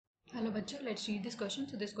Hello बच्चों, let's read this question.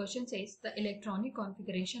 So this question says the electronic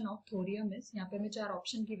configuration of thorium is. यहाँ पे हमें चार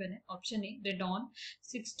ऑप्शन गिवन है. Option A radon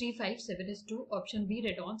 65 7s2, option B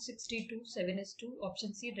radon 62 7s2,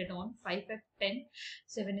 option C radon 5f10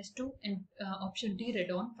 7s2 and option D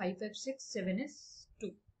radon 5f6 7s2.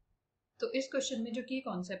 तो इस question में जो की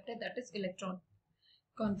कॉन्सेप्ट है दैट इज इलेक्ट्रॉन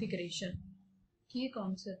कॉन्फ़िगरेशन. की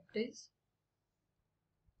concept is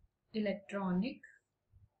electronic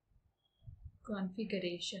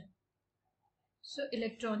configuration. So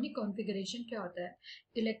electronic configuration क्या होता है?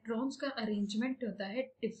 इलेक्ट्रॉन्स का अरेंजमेंट होता है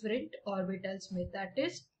डिफरेंट ऑर्बिटल्स में, that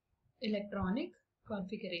is electronic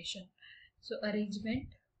configuration. So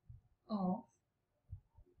arrangement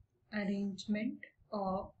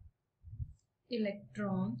of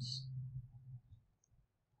electrons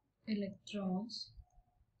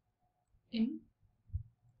in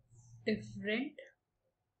different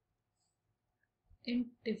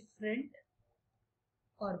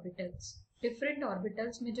orbitals. Different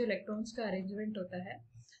orbitals में जो इलेक्ट्रॉन्स का अरेंजमेंट होता है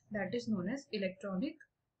that is known as electronic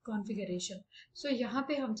configuration. सो यहाँ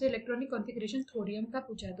पे हमसे इलेक्ट्रॉनिक कॉन्फ़िगरेशन थोरियम का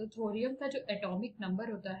पूछा है. तो थोरियम का जो एटॉमिक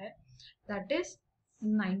नंबर होता है दैट इज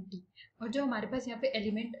 90. और जो हमारे पास यहाँ पे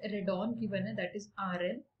एलिमेंट रेडॉन की बना है दैट इज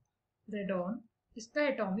Rn रेडॉन. इसका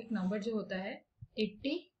एटॉमिक नंबर जो होता है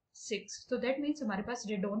 86. तो दैट मीन्स हमारे पास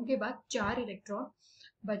रेडॉन के बाद 4 इलेक्ट्रॉन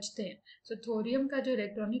बचते हैं. सो थोरियम का जो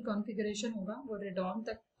इलेक्ट्रॉनिक कॉन्फ़िगरेशन होगा वो रेडॉन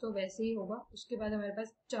तक तो वैसे ही होगा. उसके बाद हमारे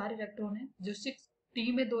पास 4 इलेक्ट्रॉन है, जो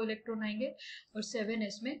 6d में 2 इलेक्ट्रॉन आएंगे और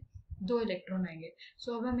 7s में 2 इलेक्ट्रॉन आएंगे.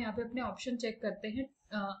 सो अब हम यहाँ पे अपने ऑप्शन चेक करते हैं.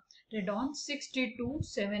 Radon 6d2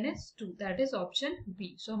 7s2 that is option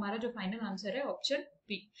B. सो हमारा जो फाइनल आंसर है option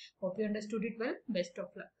B. Hope you understood it well. Best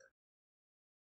of luck.